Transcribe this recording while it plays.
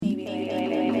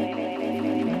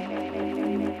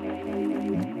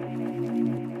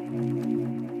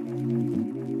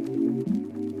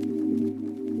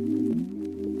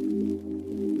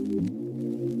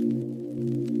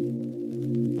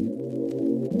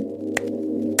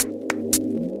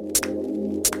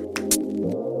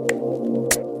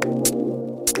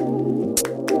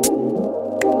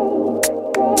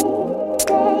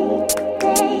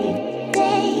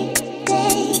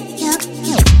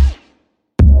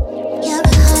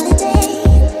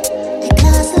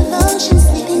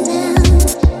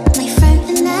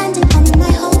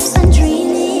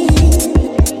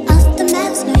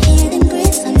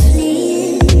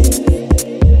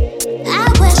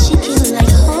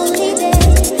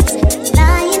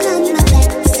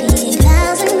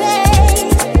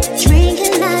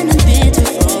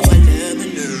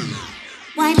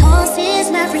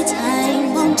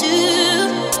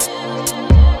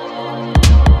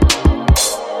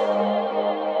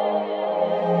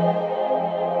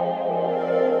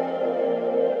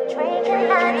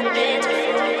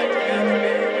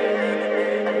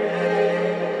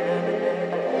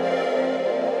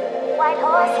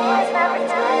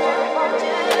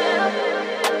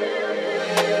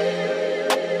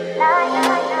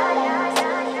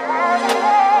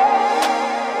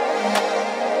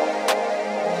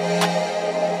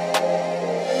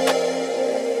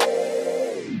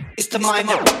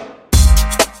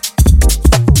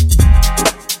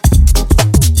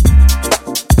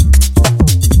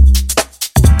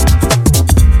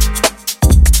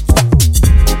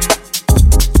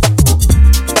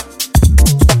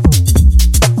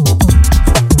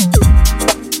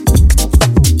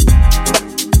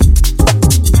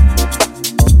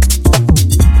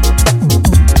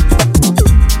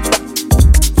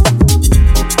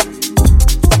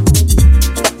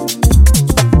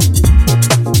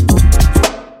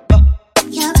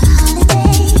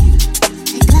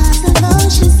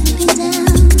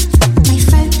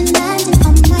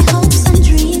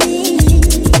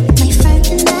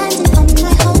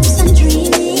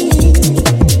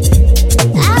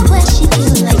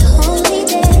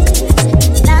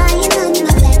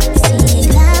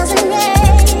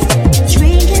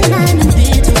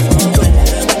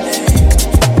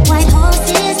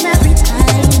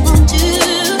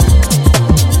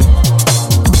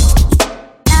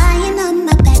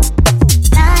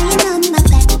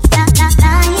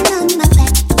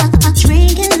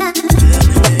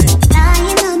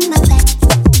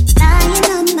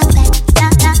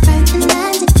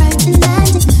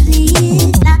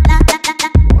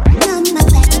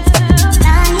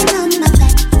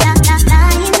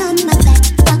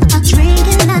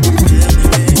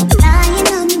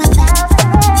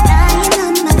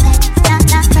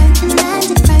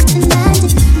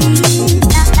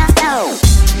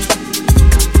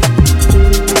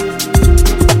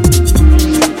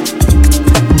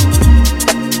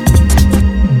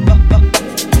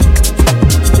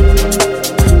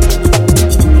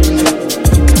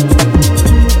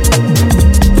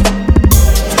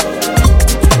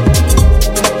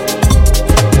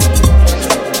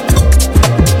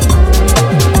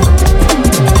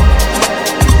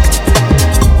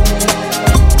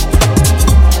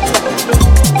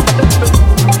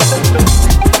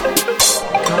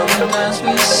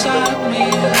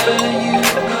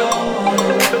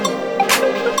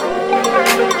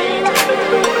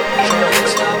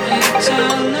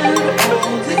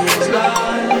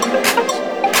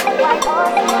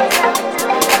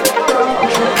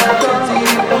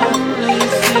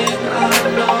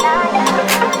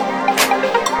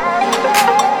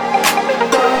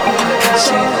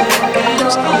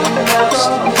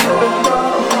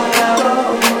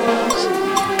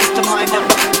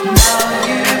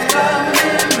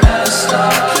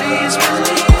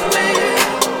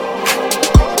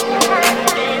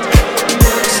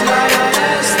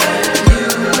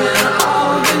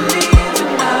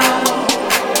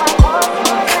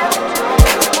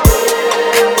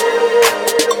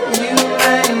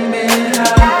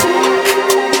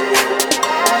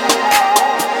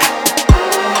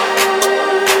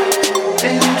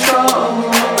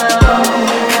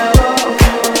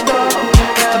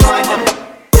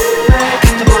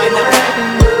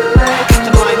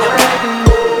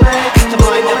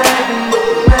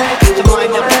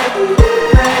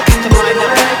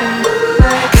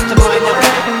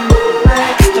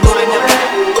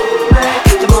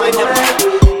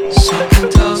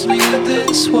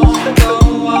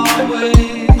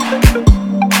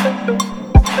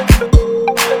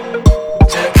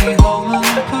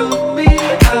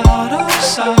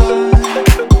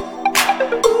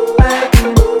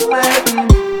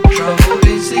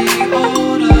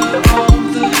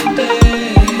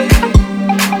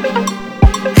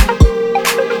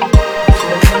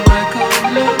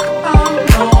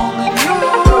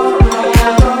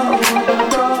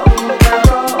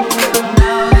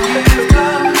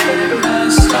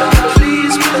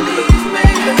Please believe me.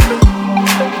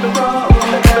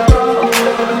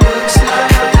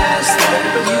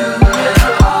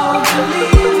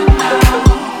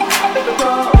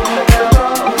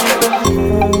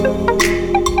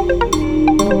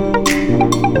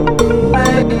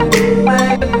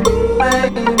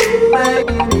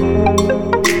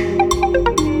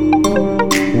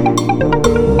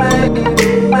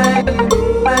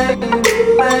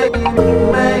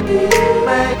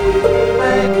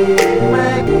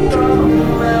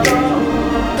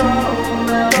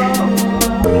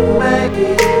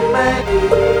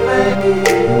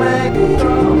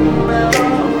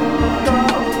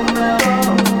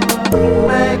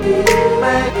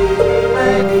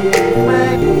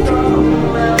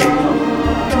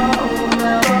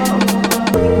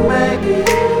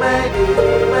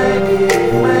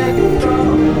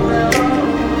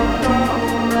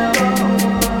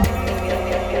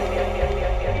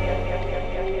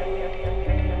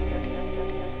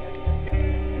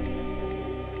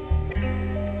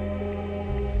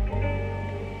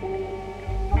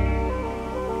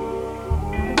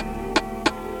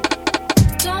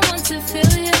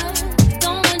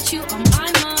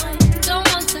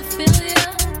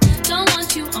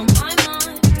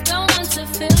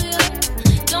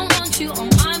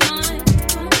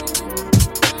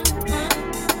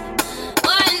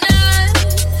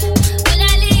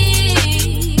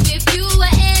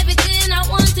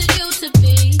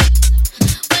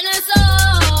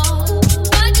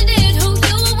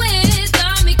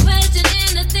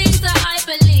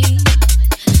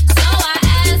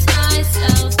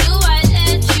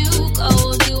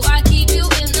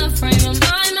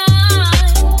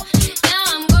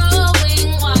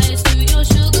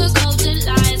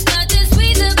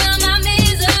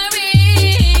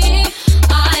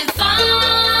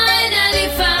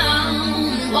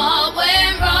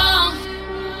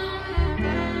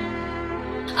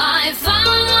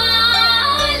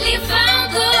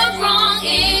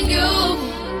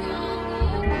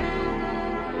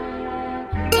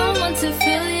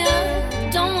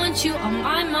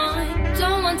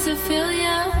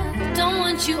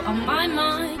 you on my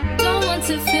mind. Don't want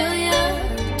to feel ya.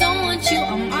 Don't want you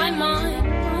on my mind.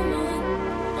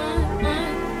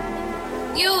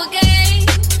 You again?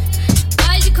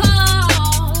 Why'd you call?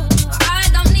 I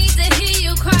don't need to hear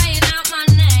you crying out my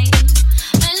name.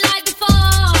 And like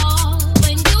before,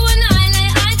 when you and I lay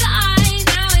eye to eye,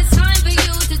 now it's time for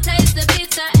you to taste the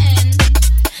bitter end.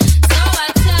 So I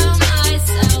tell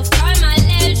myself I might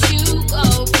let you go.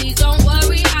 Please don't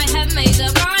worry, I have made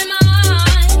up my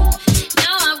mind.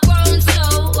 Now I've grown so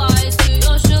wise to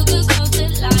your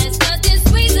sugar-coated lies. Nothing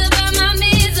sweet about my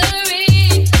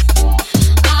misery.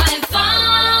 I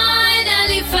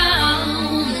finally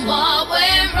found what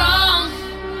went wrong.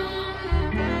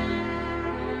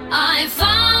 I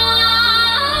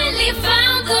finally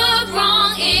found the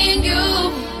wrong in you.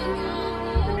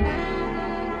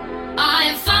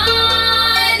 I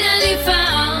finally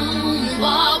found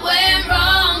what went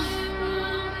wrong.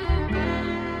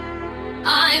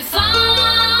 I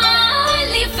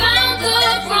finally found the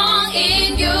wrong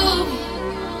in you.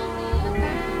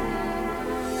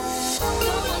 Don't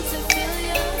want to feel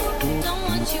ya. Don't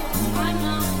want you on my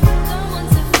mind. Don't want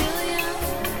to feel ya.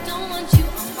 Don't want you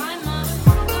on my mind.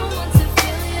 Don't want to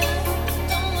feel ya.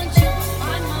 Don't want you on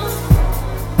my mind.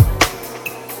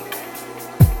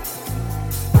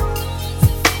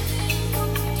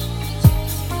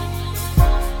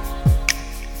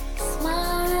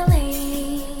 Smiling,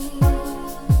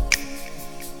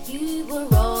 you were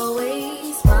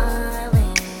always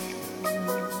smiling.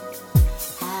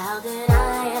 How could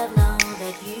I have known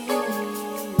that you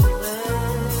were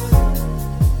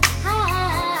hiding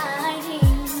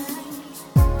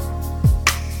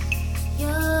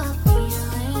your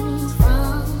feelings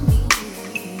from me?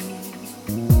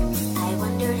 I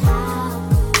wondered how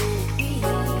could it be?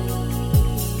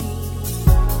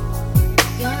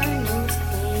 Your news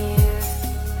clear,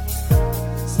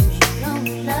 seems you don't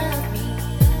love me.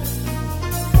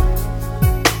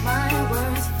 My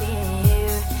worst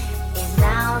fear is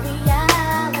now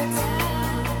reality.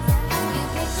 You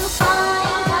pick a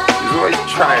fine He's always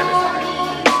trying it.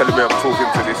 Telling me I'm talking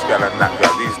to this girl and that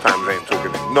girl. These times I ain't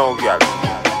talking to no girl.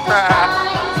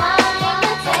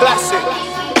 Classic.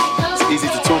 It's easy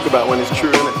to talk about when it's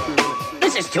true, innit?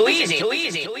 This is too easy, too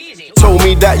easy, too easy. Told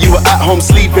me that you were at home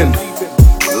sleeping.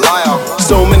 Liar.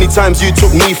 So many times you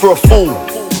took me for a fool.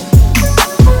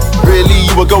 Really,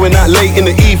 you were going out late in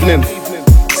the evening.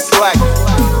 Swag.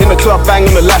 In the club,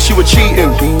 banging the lash, you were cheating.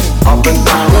 Up and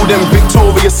down. All them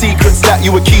Victoria secrets that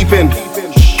you were keeping.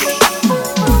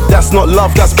 That's not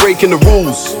love, that's breaking the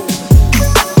rules.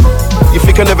 You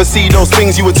think I never see those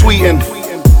things you were tweeting?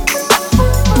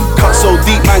 Cut so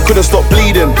deep, man, couldn't stop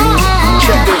bleeding.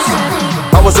 Check this.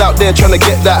 I was out there trying to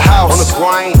get that house. On the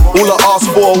grind. All I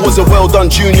asked for was a well done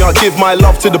junior. Give my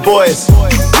love to the boys.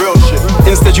 Real shit.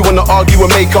 Instead you wanna argue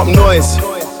and make up noise.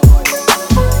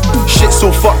 Shit's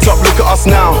all fucked up, look at us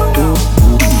now.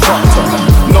 Fucked up.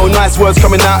 No nice words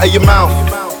coming out of your mouth.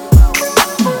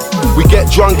 We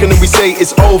get drunk and then we say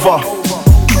it's over.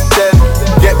 Then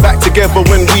get back together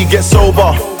when we get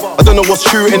sober. I don't know what's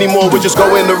true anymore, we're just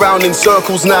going around in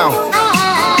circles now.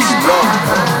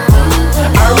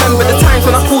 I remember the times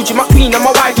when I called you my queen and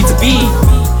my wifey to be.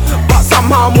 But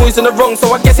somehow I'm always in the wrong,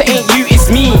 so I guess it ain't you, it's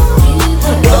me.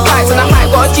 All the flights and I might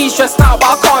got a G stressed out,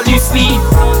 but I can't lose sleep.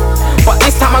 But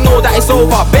this time I know that it's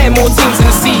over, bare more things in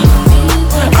the sea.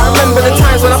 I remember the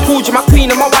times when I called you my queen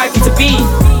and my wifey to be.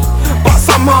 But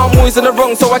somehow I'm always in the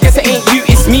wrong, so I guess it ain't you,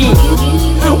 it's me.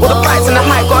 All the flights and I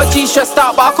might got a G stressed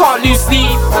out, but I can't lose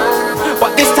sleep.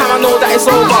 But this time I know that it's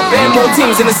over, bare more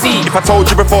things in the sea. If I told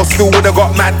you before, still would've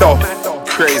got mad though.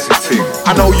 Crazy thing.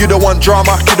 I know you don't want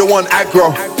drama, you don't want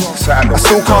aggro. I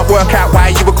still can't work out why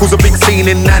you would cause a big scene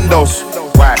in Nando's.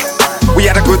 Why? We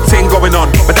had a good thing going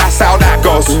on, but that's how that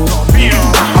goes.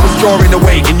 I was drawing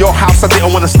away in your house, I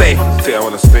didn't wanna stay.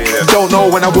 You don't know,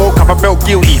 when I woke up I felt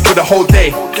guilty for the whole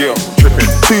day. Guilt, tripping.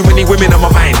 Too many women on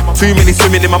my mind, too many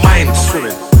swimming in my mind.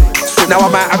 Now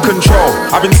I'm out of control,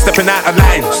 I've been stepping out of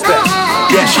line.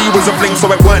 Yeah, she was a fling, so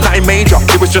it weren't nothing major,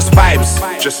 it was just vibes.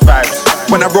 Just vibes.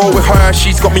 When I roll with her,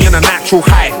 she's got me on a natural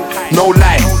high. No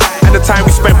lie. And the time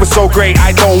we spent was so great,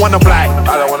 I don't wanna lie.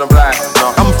 I don't wanna lie,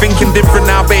 no. I'm thinking different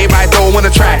now, babe, I don't wanna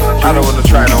try. I don't wanna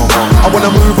try no more. I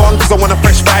wanna move on, cause I want a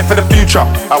fresh vibe for the future.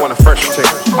 I want a fresh thing.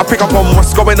 I pick up on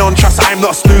what's going on, trust I'm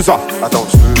not a snoozer. I don't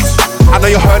snooze. I know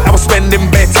you heard I was spending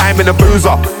bare time in a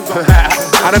boozer.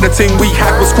 I know the thing we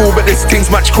had was cool, but this thing's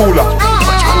much cooler.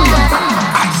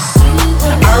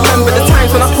 I remember the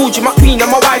times when I called you my queen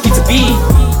and my wifey to be.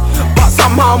 But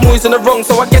somehow I'm always in the wrong,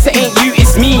 so I guess it ain't you,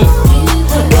 it's me.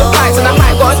 All the flights and I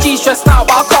might got a G stressed out,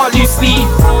 but I can't lose sleep.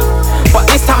 But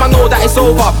this time I know that it's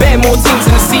over, bare more things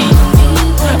in the sea.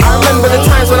 I remember the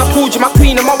times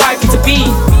queen and my wifey to be.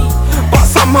 But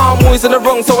somehow I'm always in the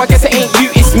wrong, so I guess it ain't you,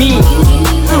 it's me.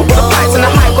 All the flights and the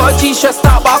hype, got a G stressed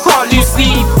out, but I can't lose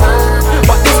sleep.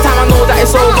 But this time I know that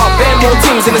it's over, bare more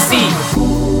teams in the sea.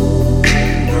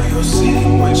 Now you'll see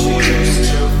what you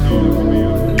used to.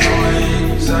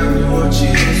 Knowing exactly what you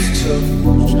used to.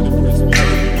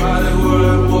 Everybody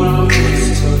worried what I'm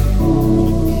used to.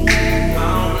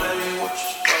 Now let me what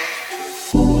you're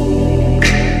supposed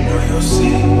to. Now you'll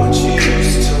see what you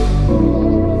used to.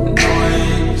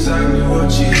 Knowing exactly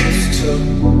what you used to.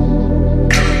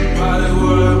 Everybody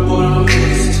worried what I'm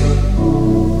used to.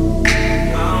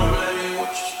 Now let me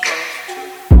what you're supposed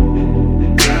to.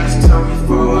 Last time you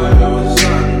thought it was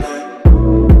Sunday.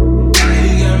 Now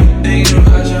you got me thinking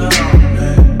about your own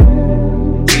man.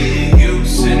 Me and you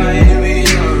sit now you be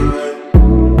alright.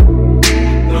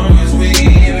 Long as we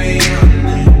can get me on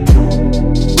it.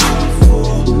 I'm a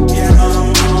fool, yeah I'm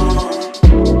wrong.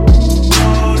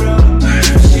 Hold up,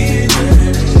 she ain't with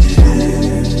it.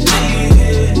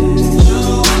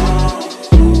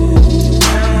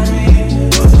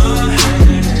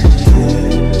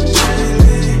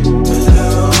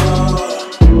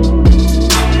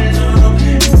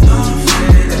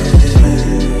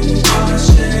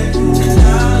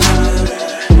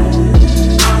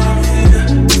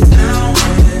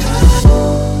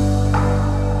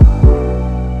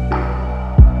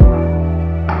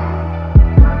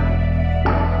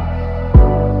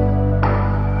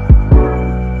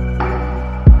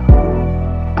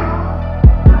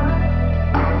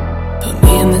 Put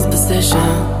me in this position,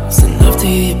 it's enough to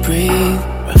hear you breathe.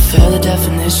 Refill the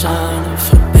definition of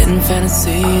forbidden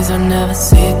fantasies. I never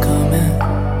see it coming,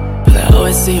 but I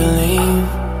always see you leave.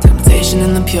 Temptation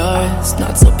in the purest,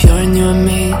 not so pure in you and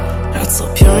me. Not so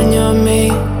pure in you and me,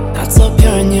 not so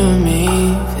pure in you and me.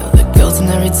 Feel the guilt in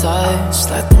every touch,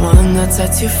 like the one that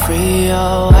sets you free.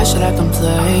 Oh, why should I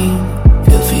complain?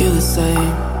 Feel for you the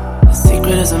same. The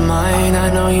secret isn't mine, I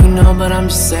know you know, but I'm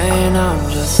just saying,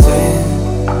 I'm just saying.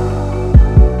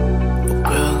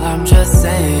 Girl, I'm just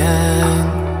saying.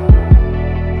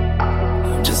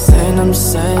 I'm just saying, I'm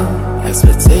just saying.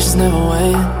 Expectations never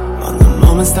wane on the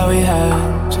moments that we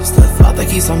had. Just a thought that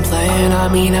keeps on playing. I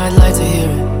mean, I'd like to hear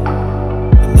it.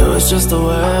 I know it's just a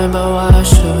word, but why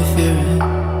should we fear it?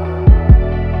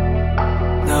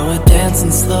 Now we're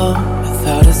dancing slow,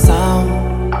 without a sound.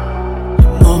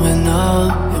 You're moving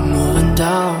up, you're moving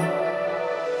down.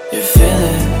 You feel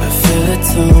it, I feel it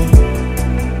too.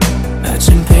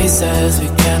 Matching paces we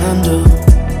can't undo.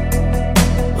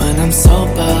 When I'm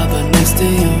sober but next to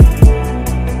you.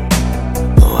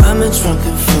 Oh, I'm a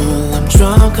drunken fool, I'm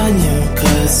drunk on you.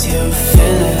 Cause you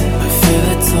feel it, I feel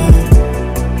it too.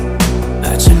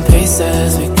 Matching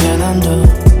paces we can't undo.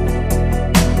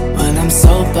 When I'm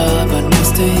sober but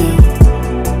next to you.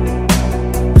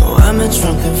 Oh, I'm a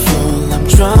drunken fool, I'm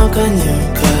drunk on you.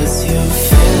 Cause you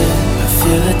feel it, I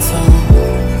feel it too.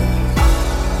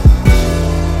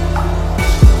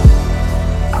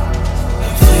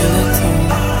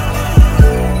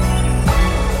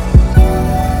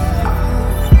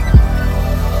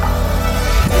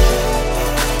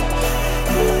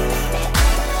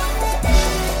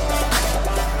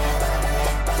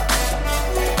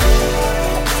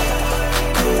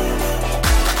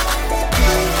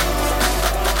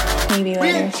 Maybe We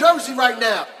later. in Jersey right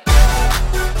now.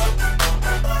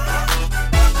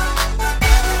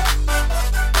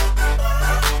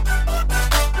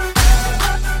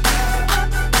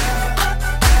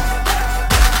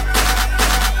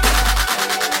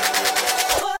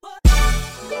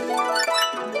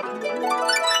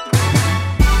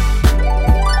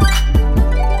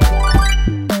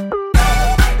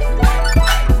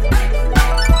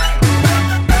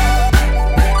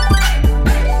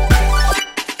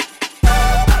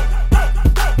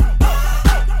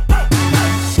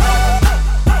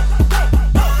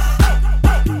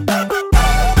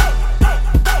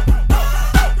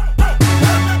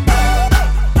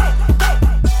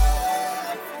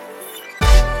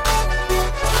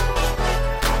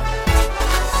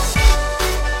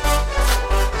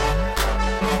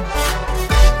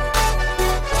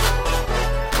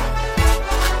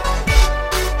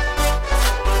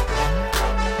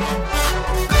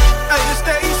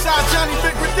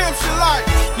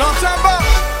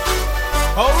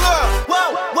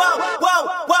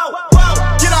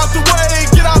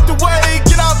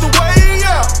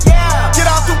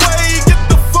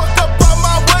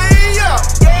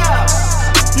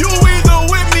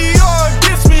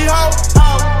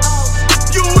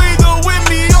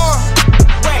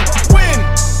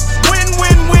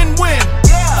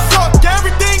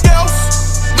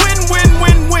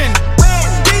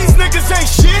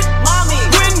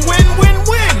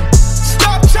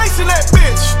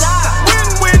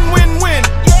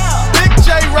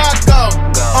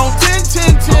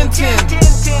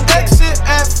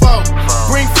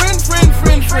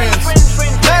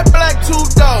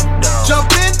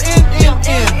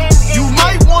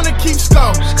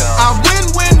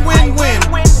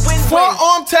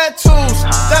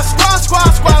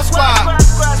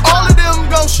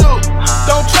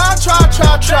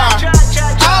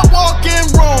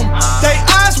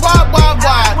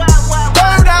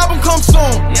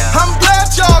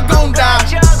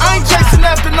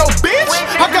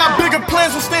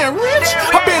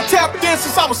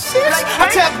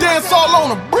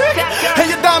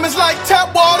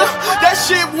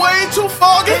 shit way too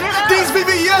foggy. These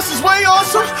VVS is way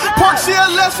awesome. Park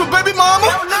CLS for baby mama.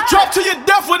 Drop to your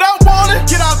death without warning.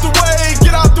 Get out the way,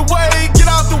 get out the way, get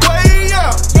out the way,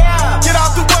 yeah. Get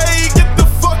out the way, get the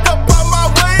fuck up out my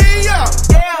way, yeah.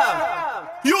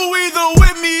 You either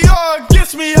with me or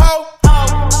against me, ho.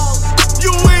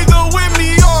 You either with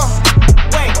me or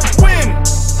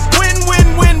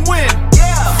win.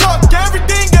 Fuck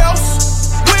everything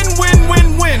else.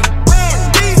 Win.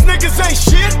 These niggas ain't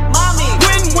shit.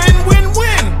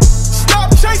 Win.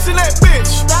 Stop chasing that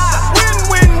bitch.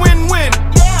 Win.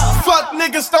 Fuck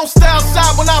niggas don't stay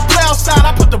outside when I play outside.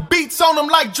 I put the beats on them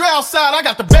like drow side. I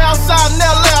got the bow side and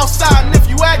LL side. And if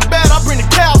you act bad, I bring the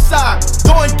cow side.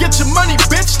 Go and get your money,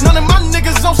 bitch. None of my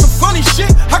niggas on some funny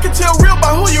shit. I can tell real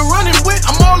by who you're running with.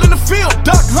 I'm all in the field,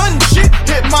 duck hunting shit.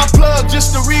 Hit my plug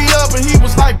just to re-up and he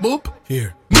was like, boop.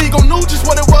 Here. Migo knew just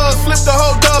what it was. Flipped the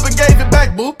whole dub and gave it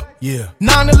back, boop. Yeah.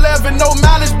 9/11, no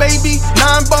mileage, baby.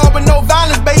 9-ball with no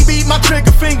violence, baby. My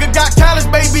trigger finger got callous,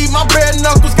 baby. My bare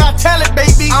knuckles got talent,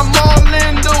 baby. I'm all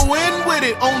in the wind with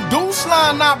it. On Deuce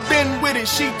line, I've been with it.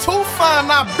 She too fine,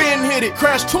 I've been hit it.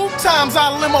 Crashed 2 times, I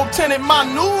limo tinted my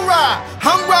new ride.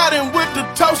 I'm riding with the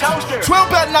toaster. 12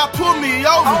 better not pull me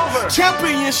over.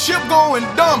 Championship going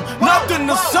dumb. Nothing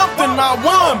to something, I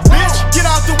won, bitch. Get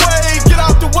out the way, get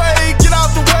out the way, get out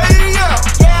the way, yeah.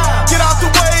 Get out the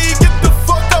way, get the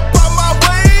fuck up out my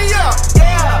way, yeah.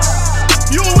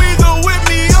 You either with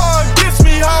me or against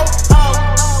me, ho.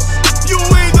 You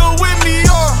either with me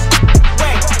or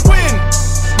win.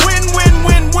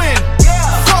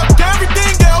 Fuck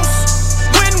everything else.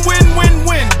 Win.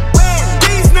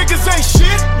 These niggas ain't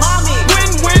shit.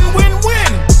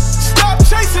 Win. Stop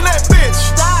chasing that bitch.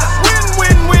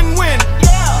 Win.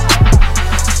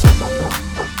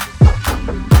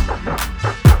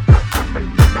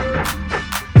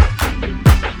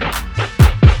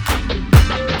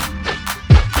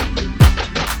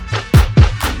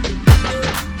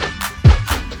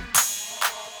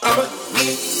 I'ma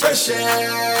need fresh air.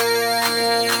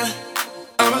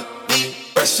 I'ma need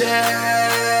fresh air.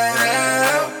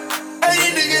 I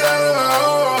need to get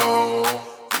out.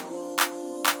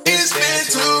 It's been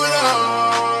too long.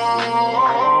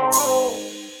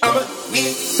 I'ma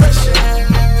need fresh air.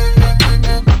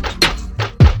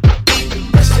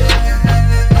 Fresh air.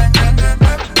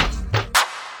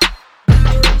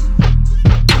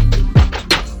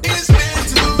 It's been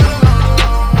too long.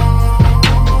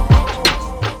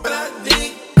 But I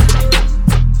need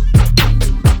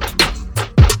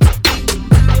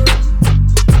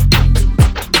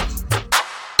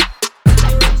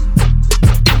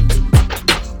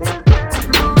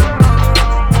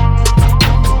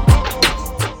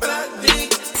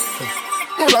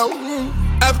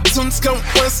Opportunities come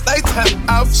once, lifetime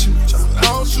out you.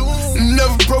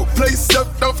 Never broke place up,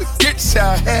 don't forget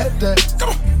y'all had that. Come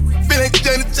on, feel like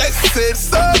Janet Jackson said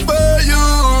it's all for you.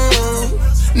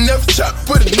 Never try to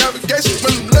put a navigation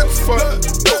when I'm looking for.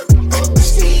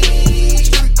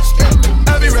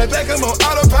 I'll be right back, I'm on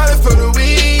autopilot for the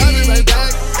week. I'll be right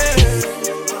back.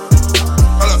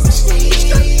 Hold up.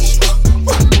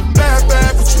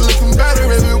 Bad, but you looking better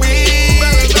every week.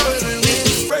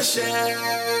 fresh air.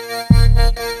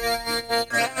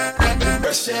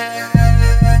 Fresh air.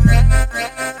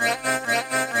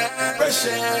 Fresh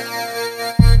air.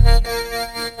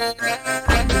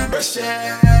 Fresh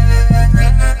air.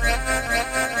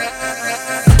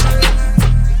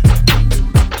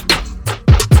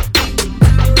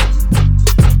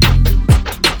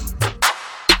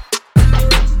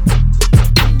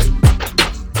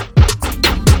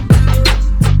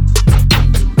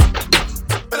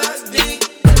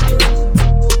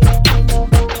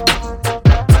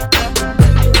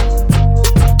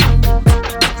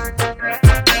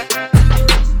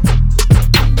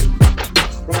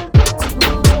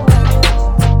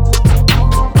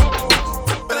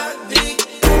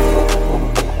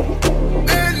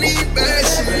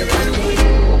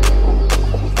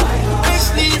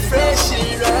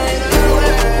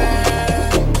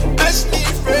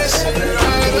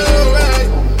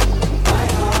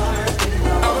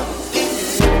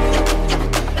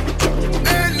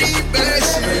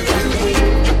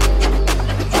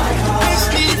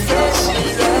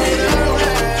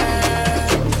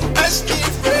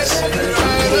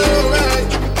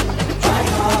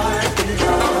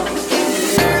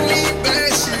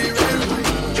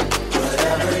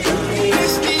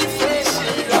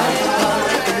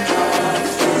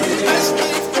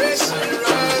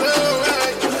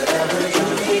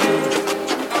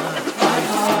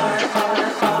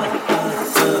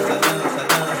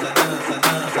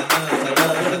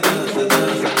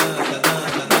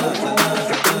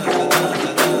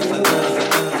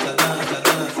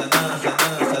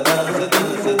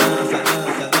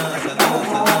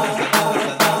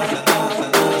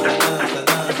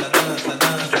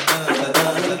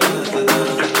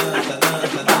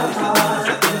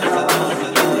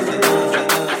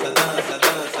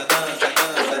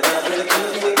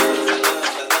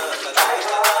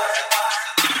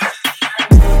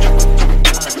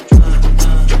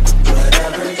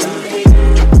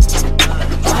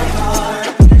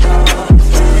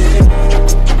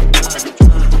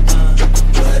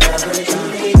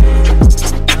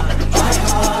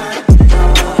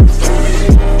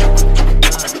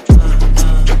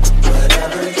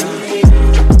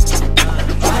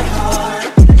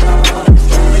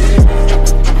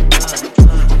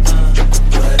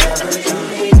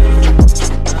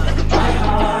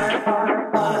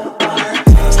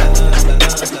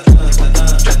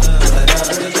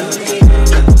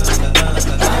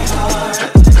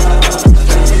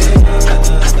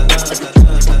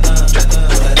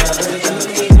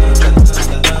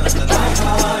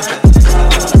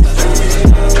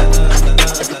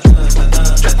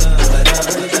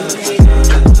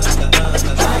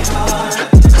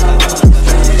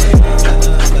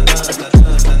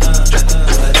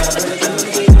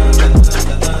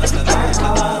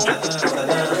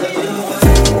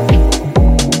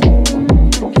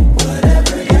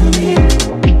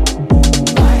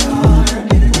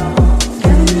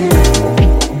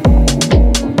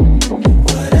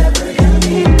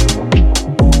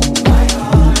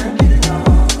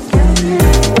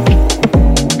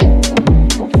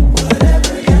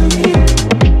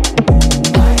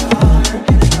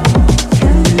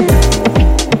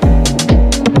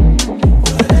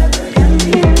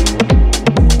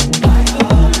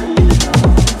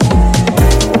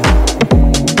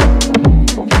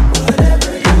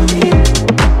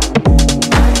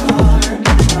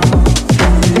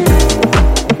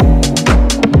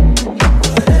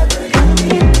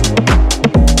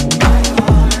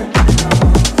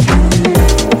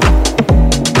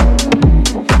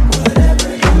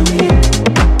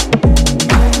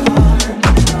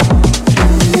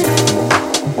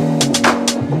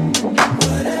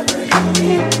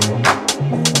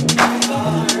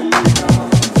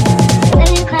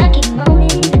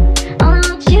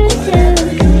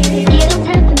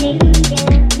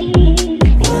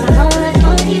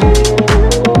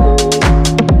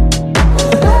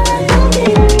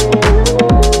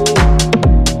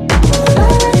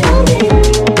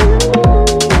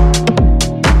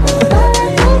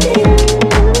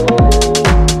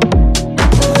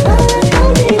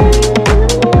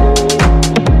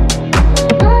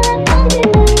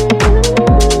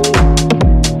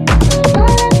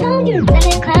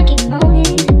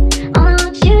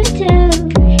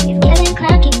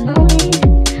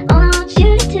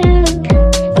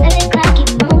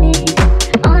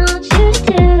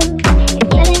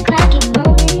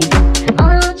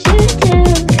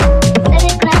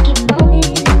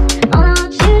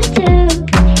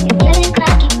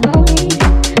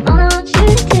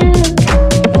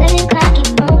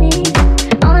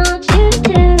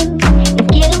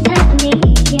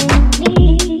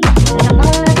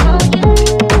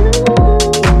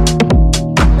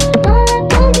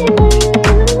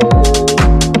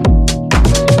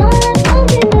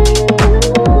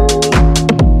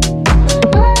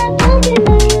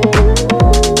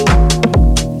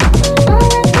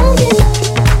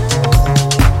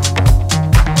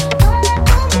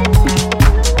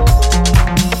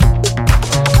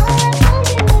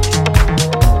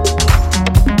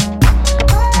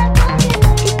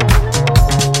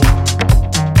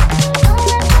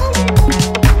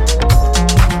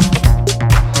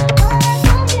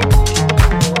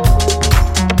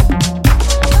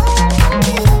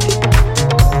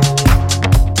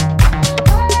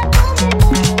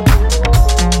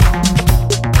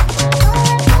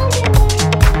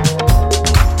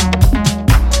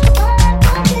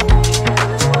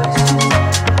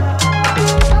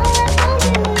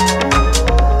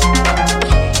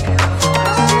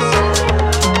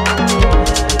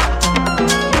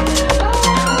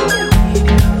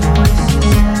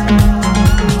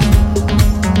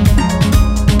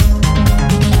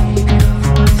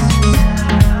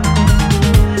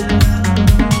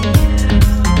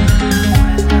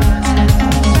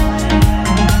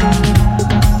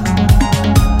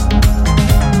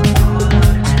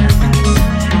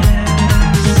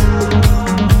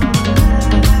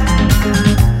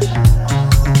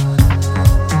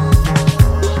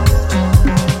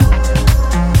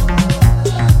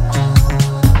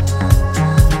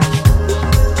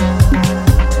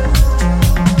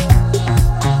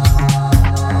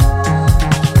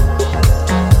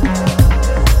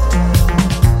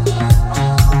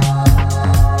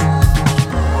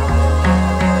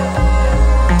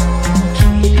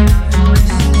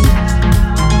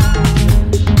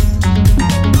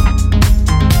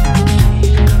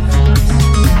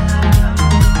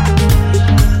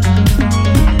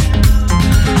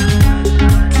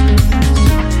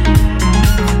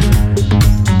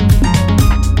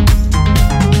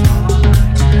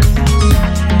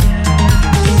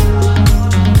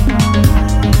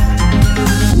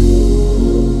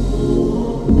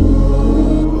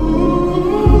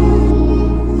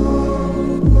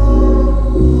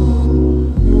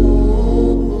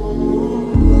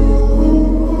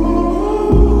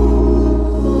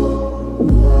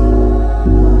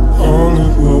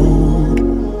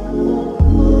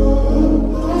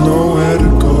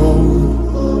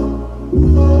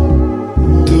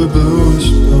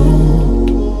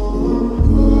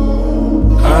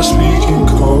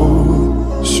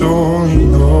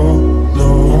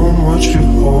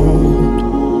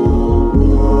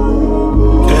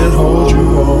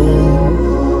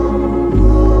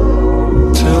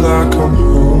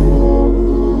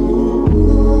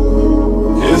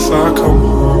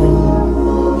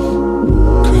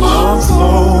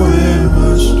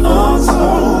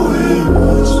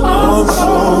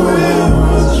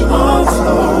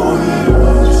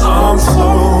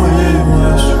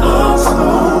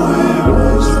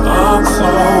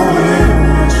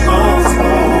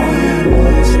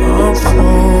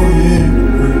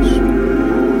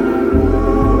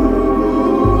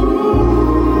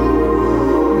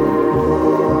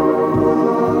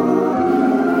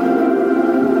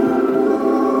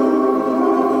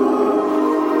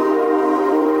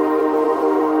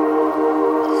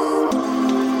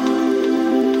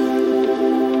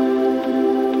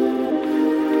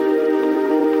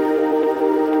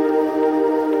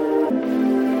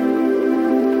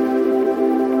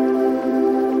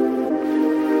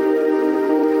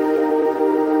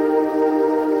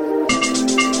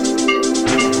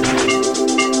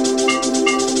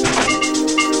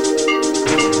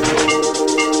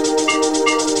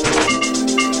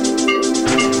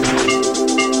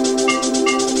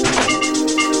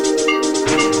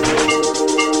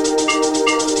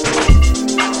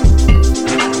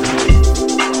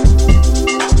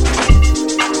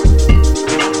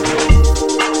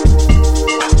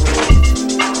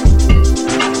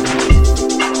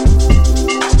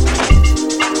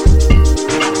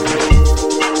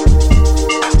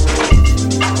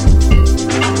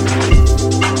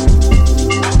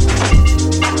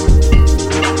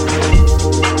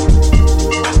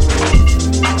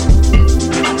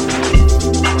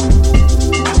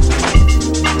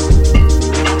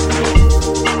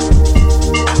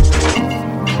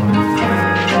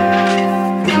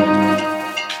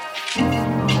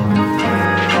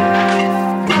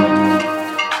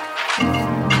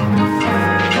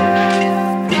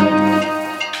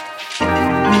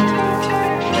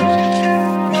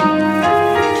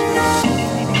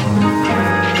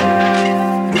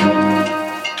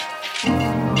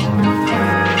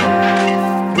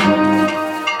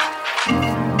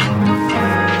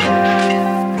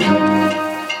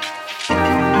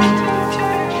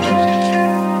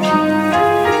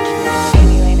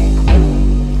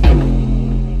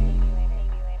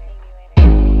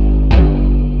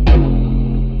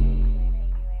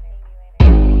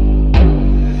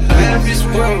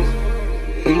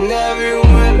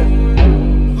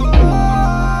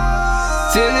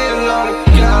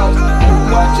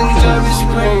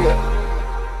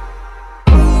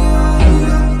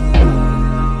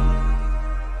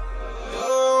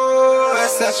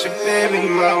 not your baby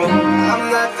mama. I'm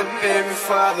not the baby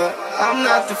father. I'm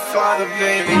not the father,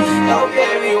 baby. Oh,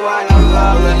 baby, why not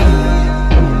love it?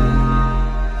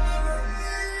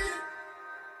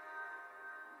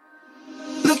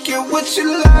 Look at what you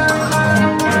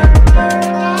learn.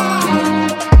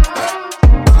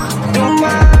 Don't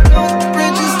mind all the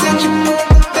bridges that you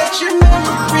burned, that your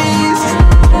memories.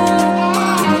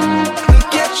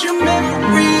 Look at your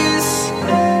memories.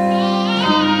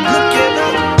 Look at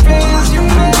all the friends you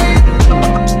made.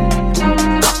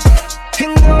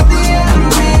 And all the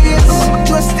enemies,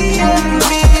 plus the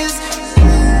enemies.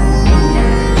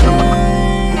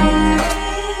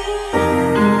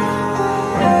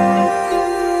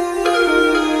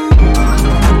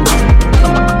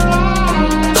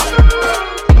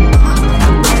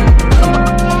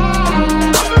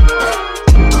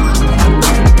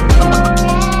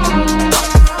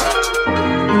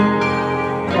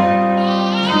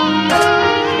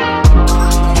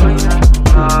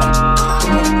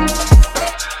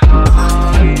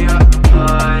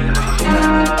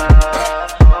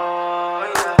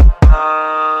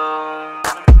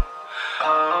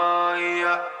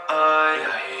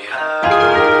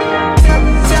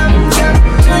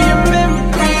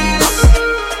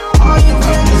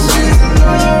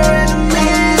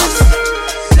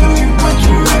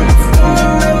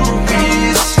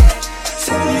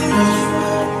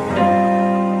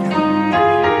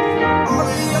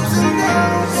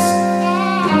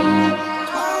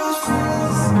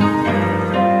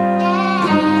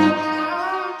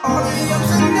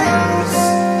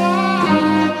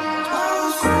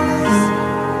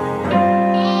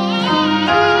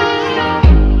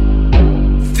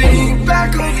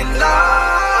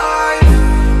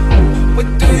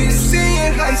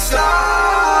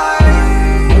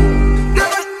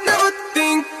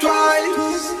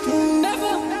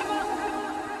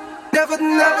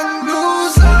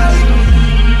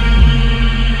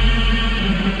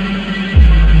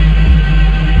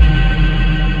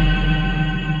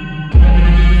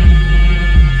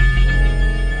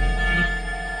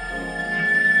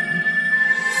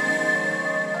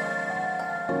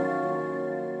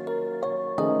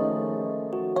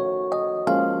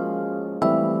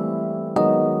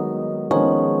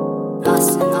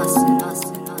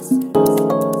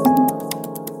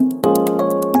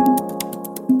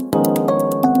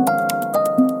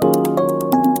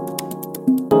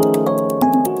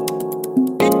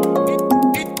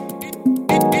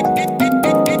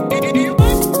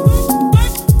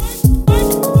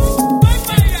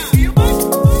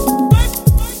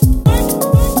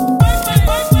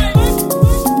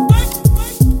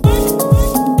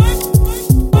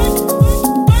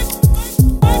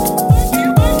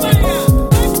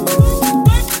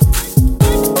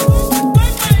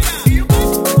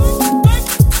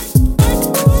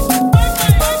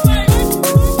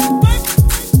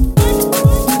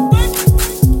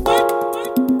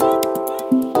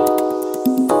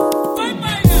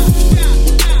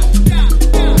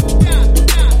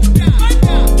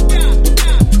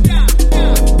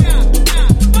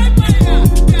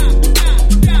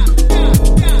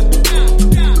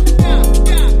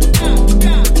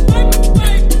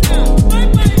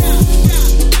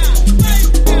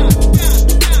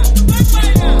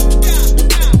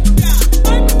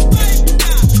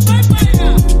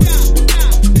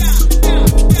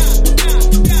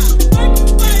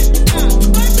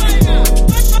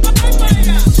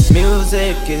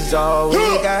 is all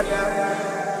we got.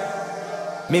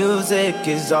 Music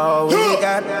is all we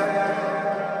got.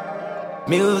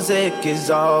 Music is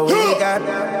all we got.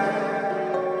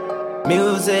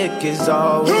 Music is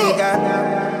all we got.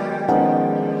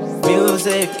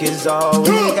 Music is all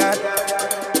we got.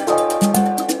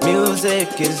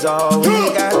 Music is all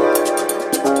we got.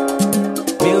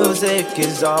 Music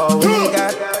is all we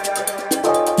got.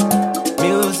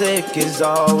 Music is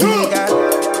all we got.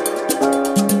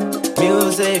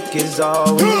 Music is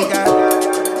all we got.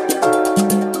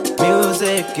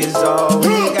 Music is all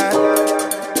we got.